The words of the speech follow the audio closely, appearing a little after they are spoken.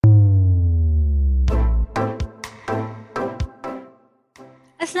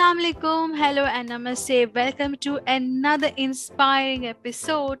Assalamu alaikum, hello and namaste. Welcome to another inspiring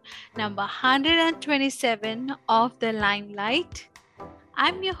episode, number 127 of the Limelight.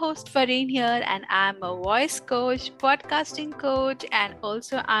 I'm your host Fareen here, and I'm a voice coach, podcasting coach, and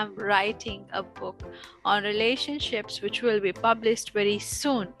also I'm writing a book on relationships which will be published very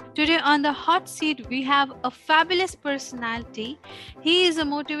soon. Today on the hot seat, we have a fabulous personality. He is a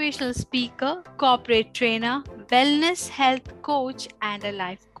motivational speaker, corporate trainer, wellness health coach, and a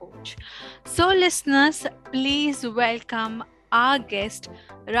life coach. So, listeners, please welcome our guest,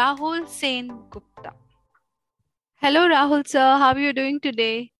 Rahul Sen Gupta. Hello, Rahul sir. How are you doing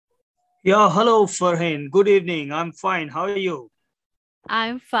today? Yeah, hello Farhan. Good evening. I'm fine. How are you?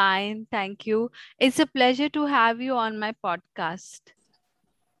 I'm fine. Thank you. It's a pleasure to have you on my podcast.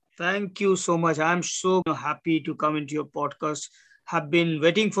 Thank you so much. I'm so happy to come into your podcast. Have been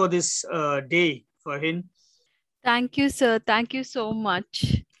waiting for this day, Farhan. Thank you, sir. Thank you so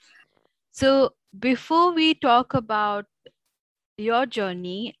much. So, before we talk about your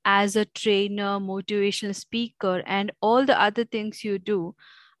journey as a trainer, motivational speaker, and all the other things you do,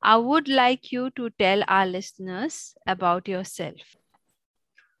 I would like you to tell our listeners about yourself.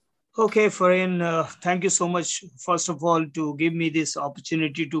 Okay, Farhan, thank you so much, first of all, to give me this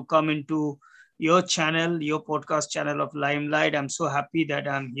opportunity to come into your channel, your podcast channel of Limelight. I'm so happy that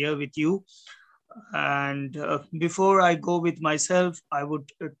I'm here with you. And before I go with myself, I would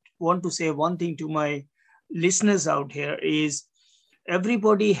want to say one thing to my listeners out here is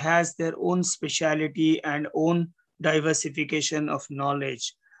everybody has their own speciality and own diversification of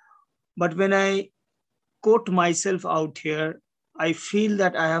knowledge. But when I quote myself out here, I feel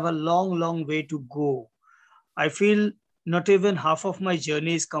that I have a long, long way to go. I feel not even half of my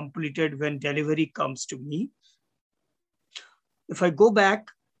journey is completed when delivery comes to me. If I go back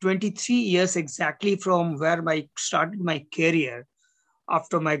 23 years exactly from where I started my career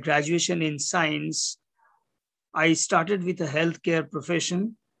after my graduation in science, I started with a healthcare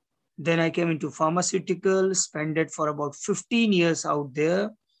profession. Then I came into pharmaceutical, spent it for about 15 years out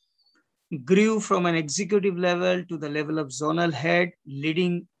there, grew from an executive level to the level of zonal head,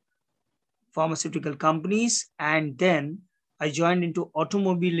 leading pharmaceutical companies. And then I joined into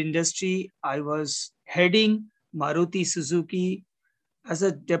automobile industry. I was heading Maruti Suzuki as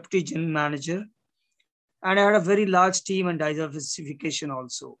a deputy general manager. And I had a very large team and diversification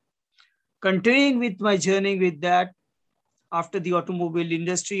also. Continuing with my journey with that, after the automobile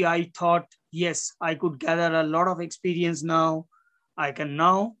industry, I thought, yes, I could gather a lot of experience now. I can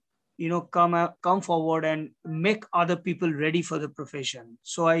now, come forward and make other people ready for the profession.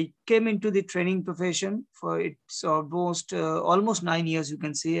 So I came into the training profession for it's almost 9 years. You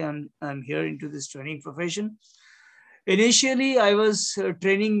can say I'm here into this training profession. Initially, I was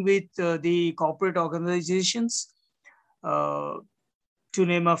training with the corporate organizations. Uh, to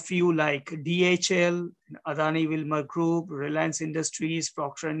name a few like DHL, Adani Wilmar Group, Reliance Industries,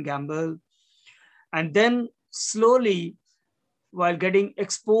 Procter and Gamble. And then slowly, while getting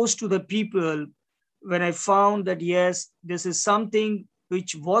exposed to the people, when I found that yes, this is something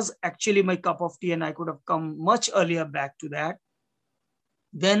which was actually my cup of tea and I could have come much earlier back to that,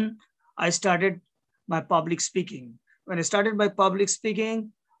 then I started my public speaking. When I started my public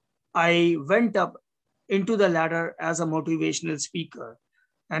speaking, I went up into the ladder as a motivational speaker.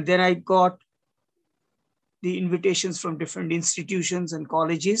 And then I got the invitations from different institutions and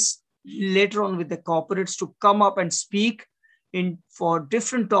colleges, later on with the corporates to come up and speak in for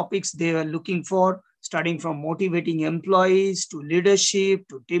different topics they were looking for, starting from motivating employees to leadership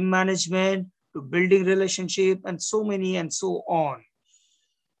to team management to building relationship and so many and so on.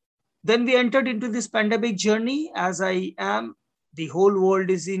 Then we entered into this pandemic journey as I am. The whole world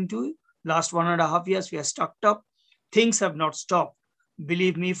is into last 1.5 years. We are stuck up. Things have not stopped.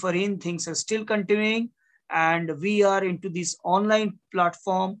 Believe me, Fareen, things are still continuing. And we are into this online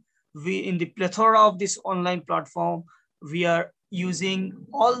platform. We in the plethora of this online platform, we are using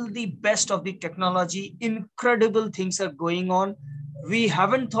all the best of the technology. Incredible things are going on. We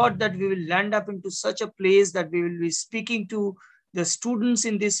haven't thought that we will land up into such a place that we will be speaking to the students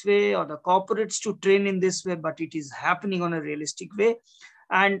in this way or the corporates to train in this way, but it is happening on a realistic way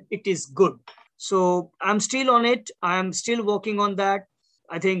and it is good. So I'm still on it. I'm still working on that.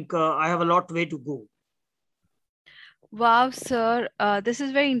 I think I have a lot way to go. Wow, sir. This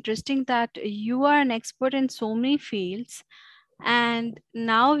is very interesting that you are an expert in so many fields, and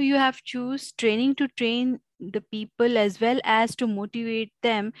now you have choose training to train the people as well as to motivate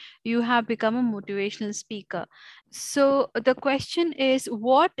them. You have become a motivational speaker. So the question is,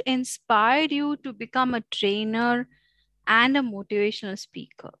 what inspired you to become a trainer and a motivational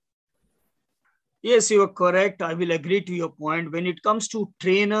speaker? Yes, you are correct. I will agree to your point. When it comes to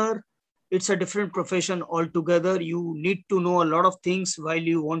trainer, it's a different profession altogether. You need to know a lot of things while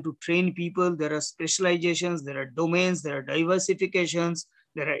you want to train people. There are specializations, there are domains, there are diversifications,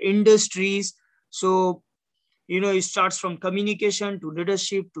 there are industries. So, it starts from communication to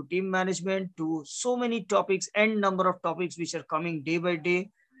leadership to team management to so many topics and number of topics which are coming day by day.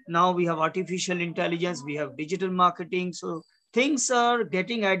 Now we have artificial intelligence, we have digital marketing. So things are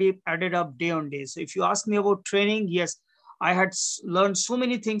getting added up day on day. So if you ask me about training, yes, I had learned so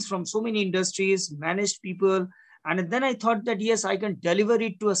many things from so many industries, managed people, and then I thought that yes, I can deliver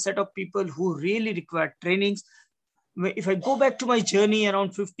it to a set of people who really require trainings. If I go back to my journey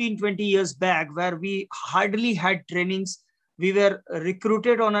around 15, 20 years back, where we hardly had trainings, we were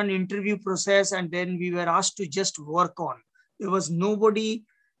recruited on an interview process and then we were asked to just work on. There was nobody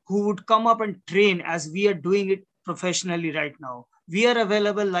who would come up and train as we are doing it professionally right now. We are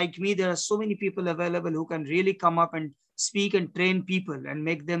available, like me, there are so many people available who can really come up and speak and train people and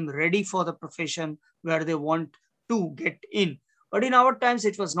make them ready for the profession where they want to get in. But in our times,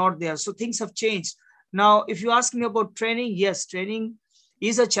 it was not there. So things have changed. Now, if you ask me about training, yes, training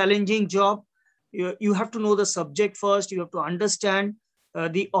is a challenging job. You have to know the subject first. You have to understand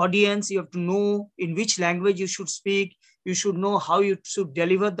the audience. You have to know in which language you should speak. You should know how you should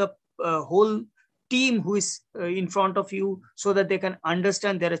deliver the whole team who is in front of you so that they can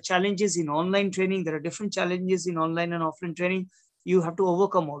understand there are challenges in online training. There are different challenges in online and offline training. You have to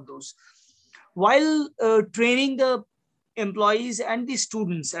overcome all those. While training the employees and the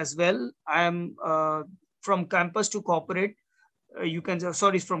students as well, I am from campus to corporate. You can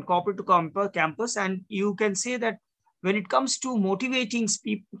sorry, from corporate to campus, and you can say that when it comes to motivating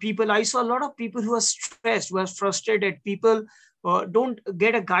people, I saw a lot of people who are stressed, who are frustrated. People don't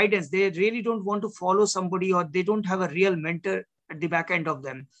get a guidance. They really don't want to follow somebody, or they don't have a real mentor at the back end of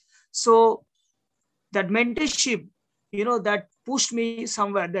them. So that mentorship, that pushed me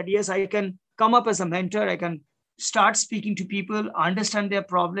somewhere that yes, I can come up as a mentor. I can start speaking to people, understand their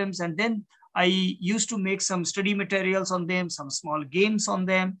problems, and then I used to make some study materials on them, some small games on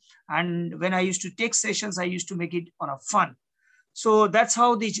them. And when I used to take sessions, I used to make it on a fun. So that's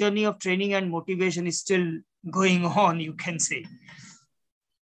how the journey of training and motivation is still going on, you can say.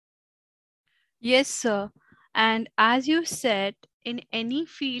 Yes, sir. And as you said, in any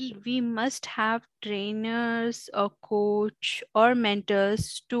field, we must have trainers or coach or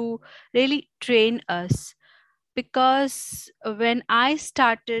mentors to really train us. Because when I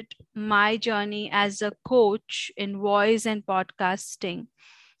started my journey as a coach in voice and podcasting,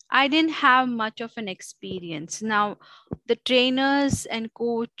 I didn't have much of an experience. Now, the trainers and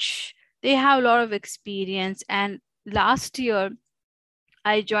coach, they have a lot of experience. And last year,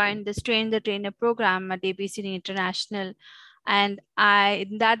 I joined this Train the Trainer program at ABCD International. And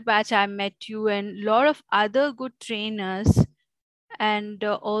in that batch, I met you and a lot of other good trainers. And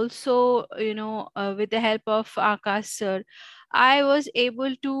also, with the help of Akash sir, I was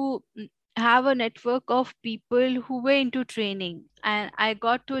able to have a network of people who were into training, and I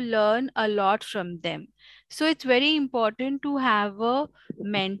got to learn a lot from them. So it's very important to have a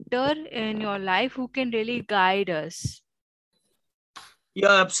mentor in your life who can really guide us.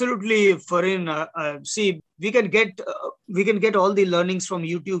 Yeah, absolutely, Farin. See, we can get all the learnings from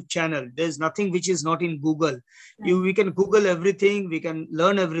YouTube channel. There's nothing which is not in Google. Right. We can Google everything. We can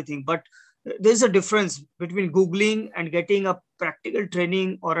learn everything. But there's a difference between Googling and getting a practical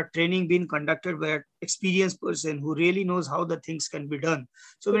training or a training being conducted by an experienced person who really knows how the things can be done.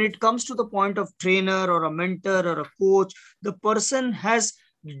 So when it comes to the point of trainer or a mentor or a coach, the person has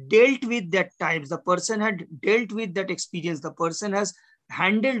dealt with that times. The person had dealt with that experience. The person has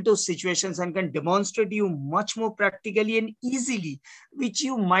handle those situations and can demonstrate you much more practically and easily, which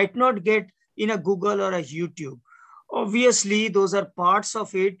you might not get in a Google or a YouTube. Obviously, those are parts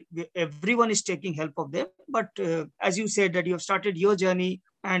of it. Everyone is taking help of them. But as you said, that you have started your journey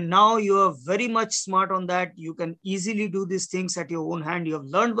and now you are very much smart on that. You can easily do these things at your own hand. You have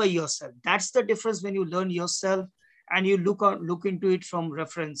learned by yourself. That's the difference when you learn yourself and you look into it from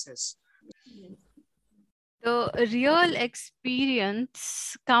references. The real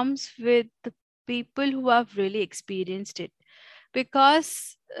experience comes with the people who have really experienced it,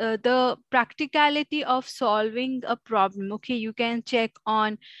 because the practicality of solving a problem, okay, you can check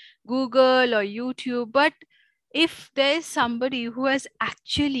on Google or YouTube, but if there is somebody who has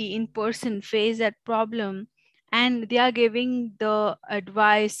actually in person faced that problem and they are giving the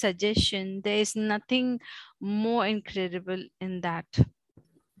advice suggestion, there is nothing more incredible in that.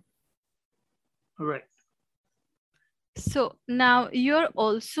 Right. So now you're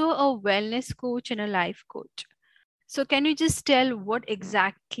also a wellness coach and a life coach. So can you just tell what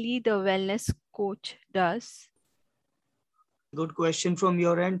exactly the wellness coach does? Good question from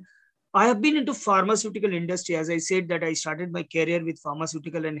your end. I have been into pharmaceutical industry. As I said that I started my career with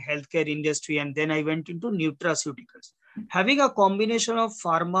pharmaceutical and healthcare industry, and then I went into nutraceuticals. Having a combination of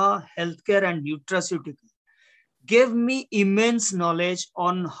pharma, healthcare, and nutraceutical gave me immense knowledge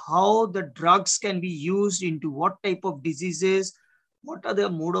on how the drugs can be used into what type of diseases, what are the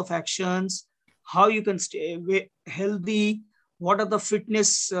mode of actions, how you can stay healthy, what are the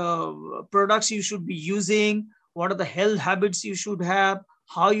fitness products you should be using, what are the health habits you should have,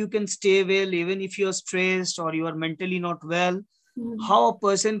 how you can stay well even if you're stressed or you are mentally not well, how a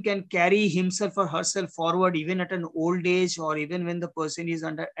person can carry himself or herself forward even at an old age or even when the person is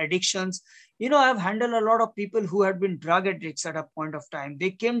under addictions. I've handled a lot of people who had been drug addicts at a point of time.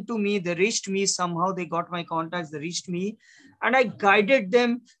 They came to me, they reached me somehow, they got my contacts, they reached me, and I guided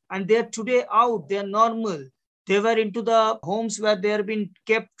them, and they're today out, they're normal. They were into the homes where they have been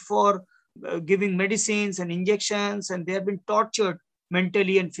kept for giving medicines and injections, and they have been tortured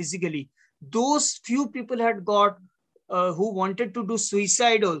mentally and physically. Those few people had got who wanted to do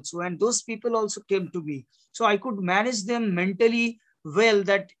suicide also, and those people also came to me, so I could manage them mentally well,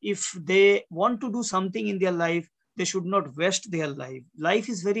 that if they want to do something in their life, they should not waste their life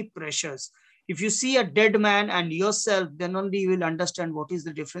is very precious. If you see a dead man and yourself, then only you will understand what is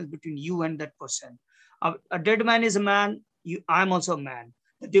the difference between you and that person. A dead man is a man, I am also a man.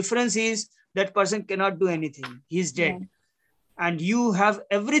 The difference is that person cannot do anything, he is dead. Yeah. And you have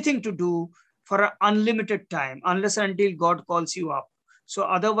everything to do for an unlimited time unless until God calls you up. So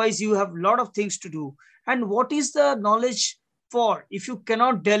otherwise you have a lot of things to do. And what is the knowledge for? If you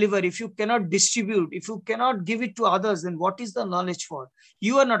cannot deliver, if you cannot distribute, if you cannot give it to others, then what is the knowledge for?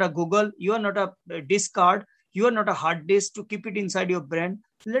 You are not a Google, you are not a discard, you are not a hard disk to keep it inside your brain.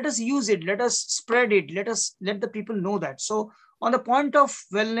 Let us use it, let us spread it, let the people know that. So on the point of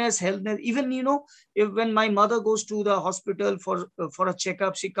wellness, healthness, even if when my mother goes to the hospital for a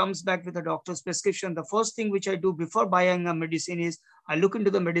checkup, she comes back with a doctor's prescription. The first thing which I do before buying a medicine is I look into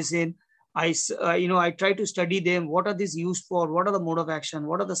the medicine. I try to study them. What are these used for? What are the mode of action?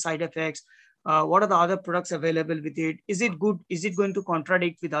 What are the side effects? What are the other products available with it? Is it good? Is it going to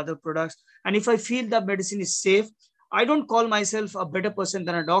contradict with other products? And if I feel the medicine is safe, I don't call myself a better person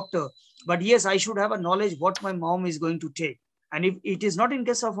than a doctor, but yes, I should have a knowledge what my mom is going to take. And if it is not in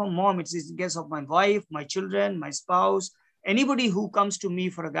case of a mom, it is in case of my wife, my children, my spouse, anybody who comes to me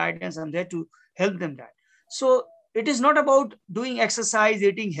for a guidance, I'm there to help them that. So it is not about doing exercise,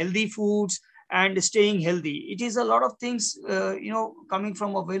 eating healthy foods and staying healthy. It is a lot of things, coming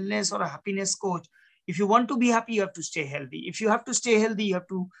from a wellness or a happiness coach. If you want to be happy, you have to stay healthy. If you have to stay healthy, you have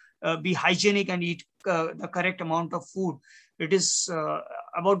to be hygienic and eat the correct amount of food. It is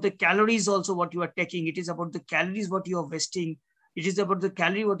about the calories also what you are taking. It is about the calories what you are wasting. It is about the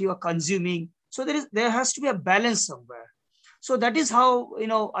calorie what you are consuming. So there has to be a balance somewhere. So that is how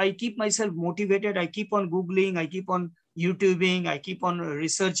I keep myself motivated. I keep on Googling, I keep on YouTubing, I keep on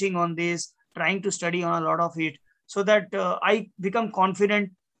researching on this, trying to study on a lot of it, so that I become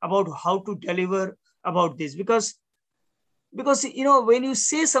confident about how to deliver about this. Because when you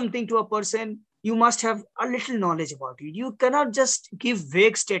say something to a person, you must have a little knowledge about it. You cannot just give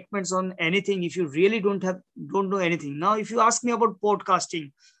vague statements on anything if you really don't know anything. Now if you ask me about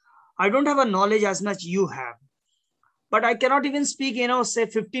podcasting, I don't have a knowledge as much you have, but I cannot even speak say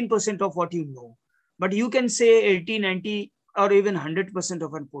 15% of what you know, but you can say 80, 90, or even 100%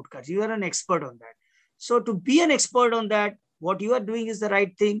 of a podcast. You are an expert on that. So to be an expert on that, what you are doing is the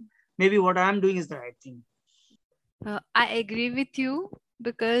right thing. Maybe what I am doing is the right thing. I agree with you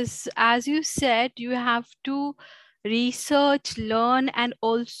because, as you said, you have to research, learn, and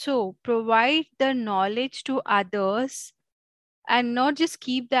also provide the knowledge to others and not just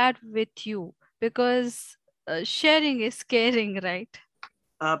keep that with you because sharing is caring, right?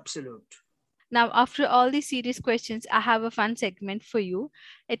 Absolute. Now, after all these serious questions, I have a fun segment for you.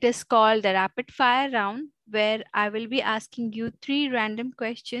 It is called the rapid fire round, where I will be asking you three random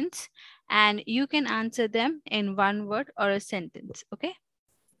questions and you can answer them in one word or a sentence. Okay.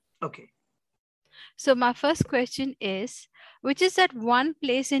 Okay. So, my first question is, which is that one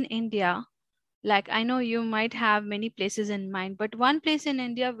place in India? Like, I know you might have many places in mind, but one place in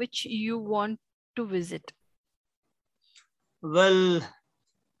India which you want to visit? Well,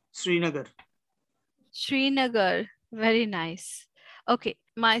 Srinagar. Srinagar, very nice. Okay,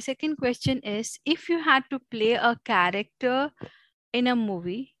 my second question is, if you had to play a character in a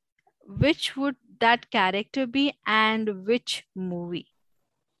movie, which would that character be and which movie?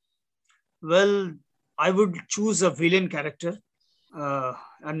 Well, I would choose a villain character. A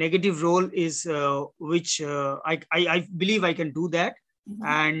negative role is which I believe I can do that.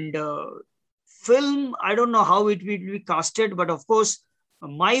 And Film, I don't know how it will be casted, but of course,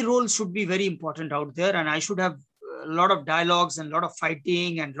 my role should be very important out there, and I should have a lot of dialogues and a lot of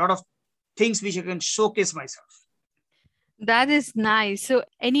fighting and a lot of things which I can showcase myself. That is nice. So,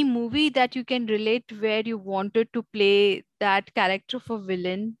 any movie that you can relate where you wanted to play that character for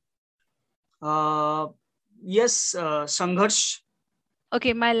villain? Uh, yes, Sangharsh.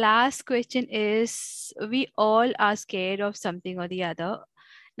 Okay, my last question is we all are scared of something or the other.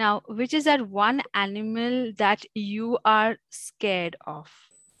 Now, which is that one animal that you are scared of?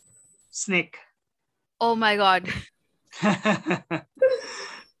 Snake. Oh my God.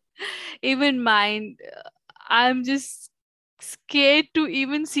 Even mine, I'm just scared to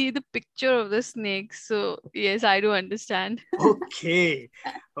even see the picture of the snake. So, yes, I do understand. Okay,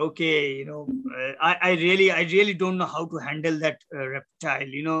 okay. I really don't know how to handle that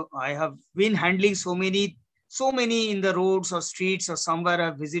reptile. I have been handling so many in the roads or streets or somewhere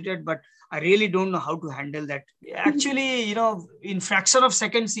I've visited, but I really don't know how to handle that. Actually, in fraction of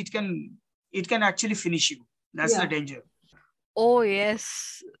seconds, it can actually finish you. That's the danger. Oh,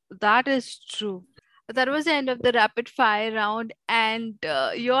 yes, that is true. That was the end of the rapid fire round, and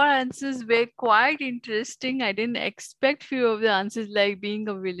your answers were quite interesting. I didn't expect few of the answers like being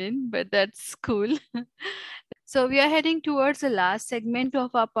a villain, but that's cool. So we are heading towards the last segment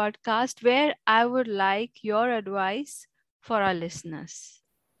of our podcast where I would like your advice for our listeners.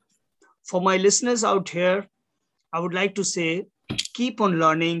 For my listeners out here, I would like to say, keep on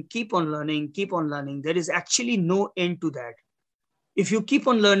learning, keep on learning, keep on learning. There is actually no end to that. If you keep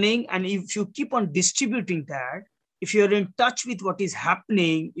on learning and if you keep on distributing that, if you're in touch with what is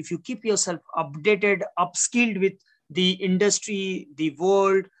happening, if you keep yourself updated, upskilled with the industry, the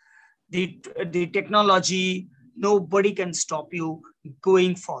world, the technology, nobody can stop you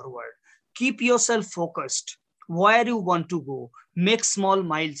going forward. Keep yourself focused where you want to go. Make small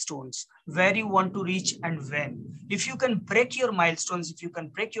milestones where you want to reach and when. If you can break your milestones, if you can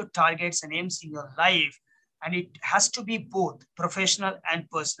break your targets and aims in your life, and it has to be both professional and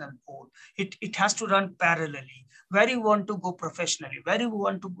personal both. It has to run parallelly. Where you want to go professionally, where you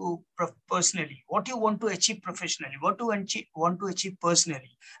want to go personally, what you want to achieve professionally, what you want to achieve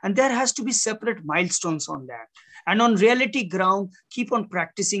personally. And there has to be separate milestones on that. And on reality ground, keep on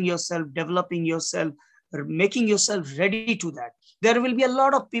practicing yourself, developing yourself, making yourself ready to that. There will be a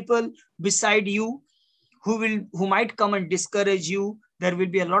lot of people beside you who might come and discourage you. There will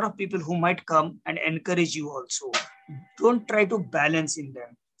be a lot of people who might come and encourage you also. Don't try to balance in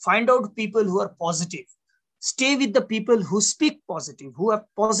them. Find out people who are positive. Stay with the people who speak positive, who have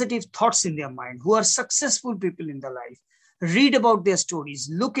positive thoughts in their mind, who are successful people in their life. Read about their stories,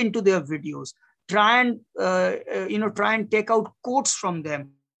 look into their videos, try and take out quotes from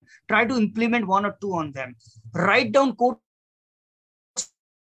them, try to implement one or two on them. Write down quotes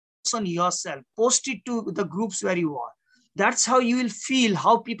on yourself, post it to the groups where you are. That's how you will feel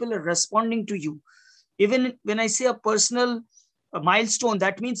how people are responding to you. Even when I say a personal milestone,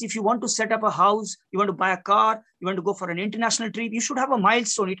 that means if you want to set up a house, you want to buy a car, you want to go for an international trip, you should have a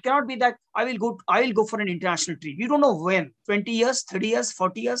milestone. It cannot be that I will go for an international trip. You don't know when, 20 years, 30 years,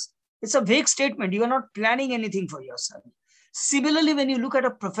 40 years. It's a vague statement. You are not planning anything for yourself. Similarly, when you look at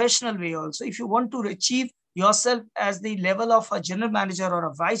a professional way also, if you want to achieve yourself as the level of a general manager or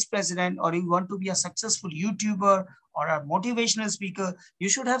a vice president, or you want to be a successful YouTuber or a motivational speaker, you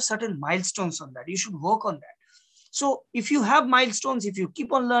should have certain milestones on that. You should work on that. So if you have milestones, if you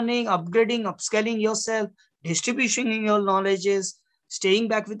keep on learning, upgrading, upscaling yourself, distributing your knowledges, staying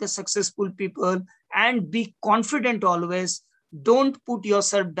back with the successful people, and be confident always. Don't put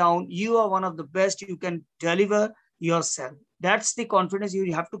yourself down. You are one of the best. You can deliver yourself. That's the confidence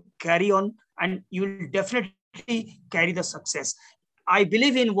you have to carry on, and you will definitely carry the success. I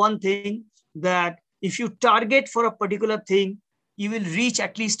believe in one thing, that if you target for a particular thing, you will reach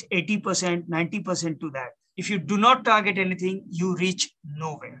at least 80%, 90% to that. If you do not target anything, you reach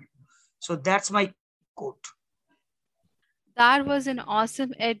nowhere. So that's my quote. That was an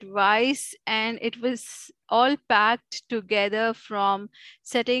awesome advice, and it was all packed together from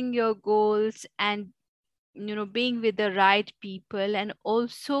setting your goals and being with the right people and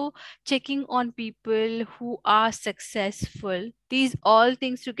also checking on people who are successful. These all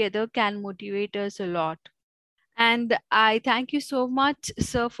things together can motivate us a lot. And I thank you so much,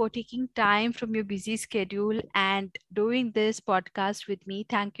 sir, for taking time from your busy schedule and doing this podcast with me.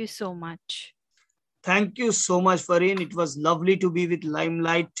 Thank you so much. Thank you so much, Farin. It was lovely to be with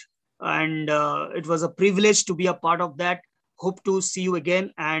Limelight, and it was a privilege to be a part of that. Hope to see you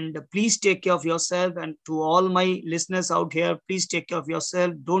again, and please take care of yourself. And to all my listeners out here, please take care of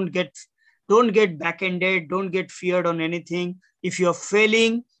yourself. Don't get back-ended. Don't get feared on anything. If you're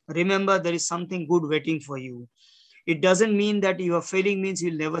failing, Remember, there is something good waiting for you. It doesn't mean that you are failing means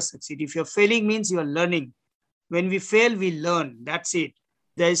you'll never succeed. If you're failing means you are learning. When we fail, we learn. That's it.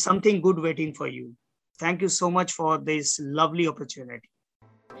 There is something good waiting for you. Thank you so much for this lovely opportunity.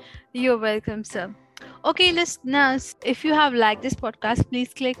 You're welcome, sir. Okay, listeners, if you have liked this podcast,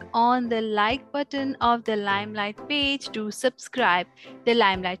 please click on the like button of the Limelight page to subscribe the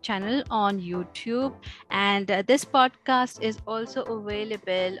Limelight channel on YouTube. And this podcast is also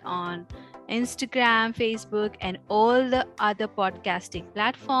available on Instagram, Facebook, and all the other podcasting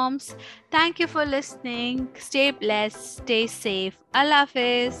platforms. Thank you for listening. Stay blessed, stay safe. Allah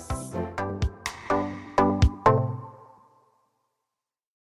Hafiz.